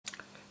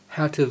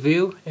How to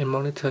view and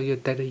monitor your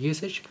data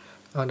usage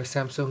on the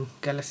Samsung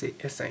Galaxy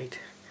S8.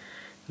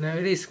 Now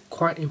it is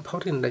quite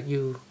important that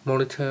you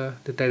monitor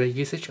the data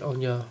usage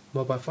on your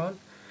mobile phone,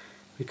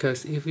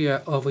 because if you are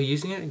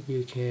overusing it,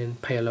 you can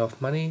pay a lot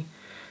of money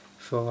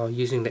for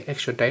using the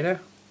extra data.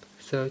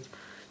 So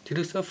to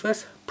do so,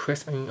 first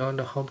press on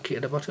the home key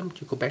at the bottom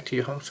to go back to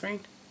your home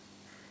screen.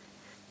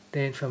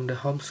 Then from the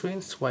home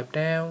screen, swipe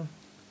down,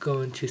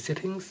 go into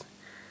settings.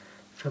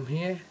 From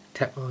here,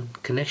 tap on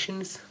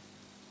connections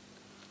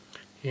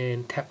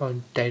and tap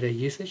on data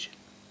usage.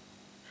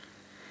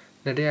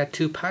 Now there are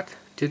two parts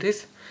to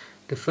this.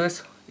 The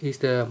first is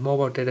the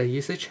mobile data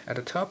usage at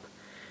the top,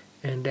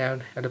 and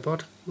down at the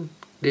bottom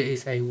there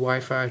is a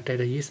Wi-Fi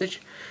data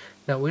usage.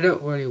 Now we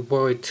don't really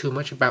worry too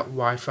much about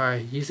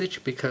Wi-Fi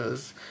usage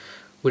because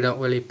we don't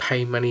really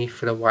pay money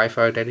for the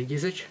Wi-Fi data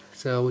usage,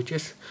 so we're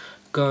just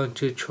going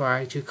to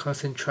try to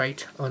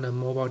concentrate on the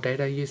mobile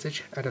data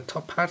usage at the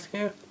top part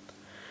here.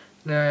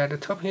 Now at the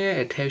top here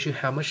it tells you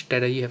how much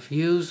data you have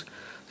used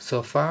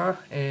so far,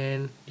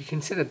 and you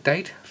can set a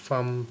date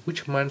from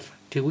which month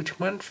to which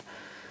month.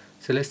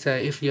 So let's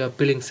say if your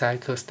billing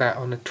cycle starts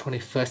on the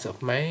 21st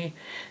of May,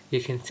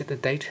 you can set the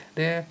date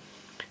there,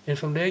 and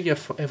from there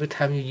every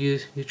time you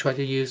try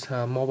to use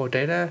mobile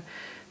data,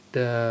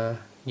 the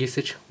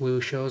usage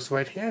will show us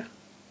right here.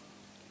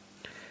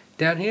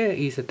 Down here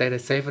is a data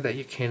saver that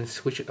you can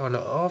switch it on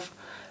or off,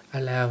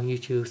 allowing you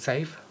to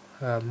save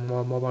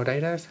more mobile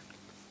data.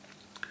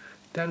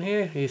 Down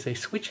here is a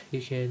switch. You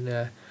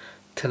can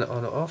turn it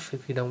on or off.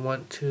 If you don't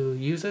want to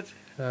use it,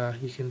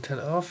 you can turn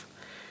it off.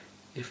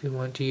 If you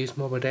want to use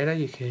mobile data,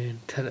 you can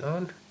turn it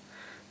on.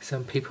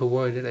 Some people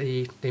worry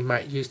that they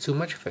might use too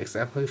much. For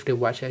example, if they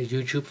watch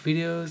YouTube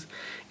videos,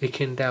 it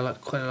can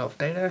download quite a lot of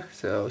data,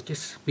 so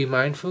just be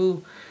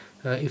mindful.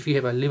 If you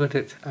have a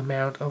limited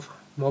amount of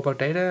mobile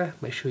data,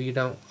 make sure you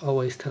don't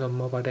always turn on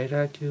mobile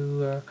data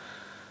to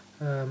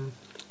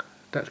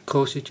that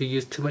cause you to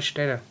use too much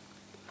data.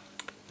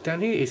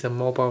 Down here is a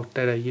mobile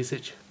data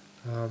usage.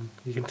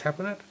 You can tap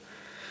on it.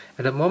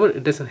 At the moment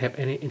it doesn't have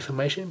any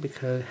information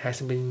because it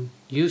hasn't been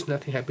used,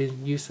 nothing has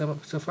been used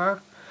so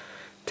far.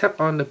 Tap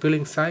on the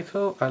billing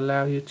cycle,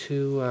 allow you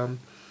to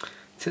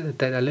set the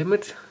data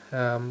limit,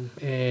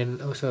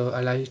 and also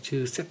allow you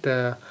to set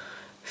the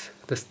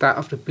start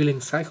of the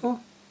billing cycle.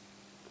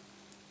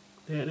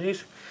 There it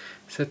is.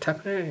 So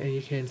tap it and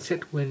you can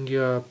set when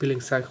your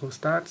billing cycle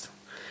starts,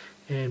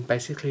 and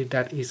basically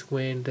that is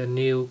when the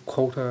new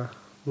quota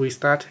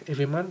restart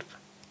every month.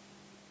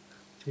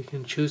 So you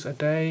can choose a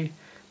day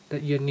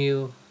that your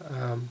new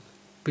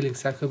billing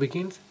cycle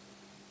begins.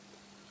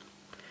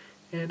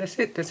 And that's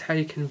it. That's how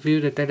you can view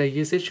the data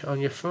usage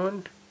on your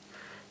phone,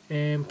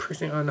 and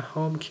pressing on the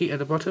home key at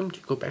the bottom to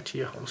go back to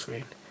your home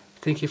screen.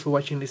 Thank you for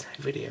watching this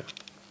video.